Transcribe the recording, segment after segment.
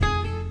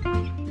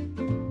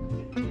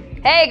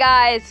Hey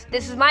guys,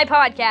 this is my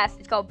podcast.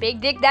 It's called Big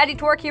Dick Daddy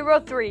Twerk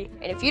Hero 3.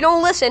 And if you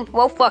don't listen,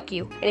 well, fuck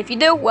you. And if you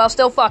do, well,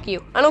 still fuck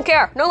you. I don't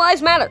care. No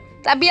lives matter.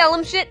 That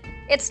BLM shit,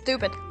 it's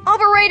stupid.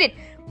 Overrated.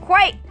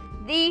 Quite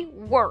the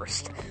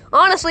worst.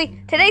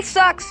 Honestly, today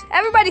sucks.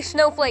 Everybody's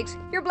snowflakes.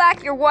 You're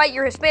black, you're white,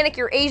 you're Hispanic,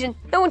 you're Asian.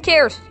 No one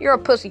cares. You're a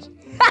pussy.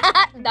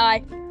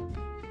 Die.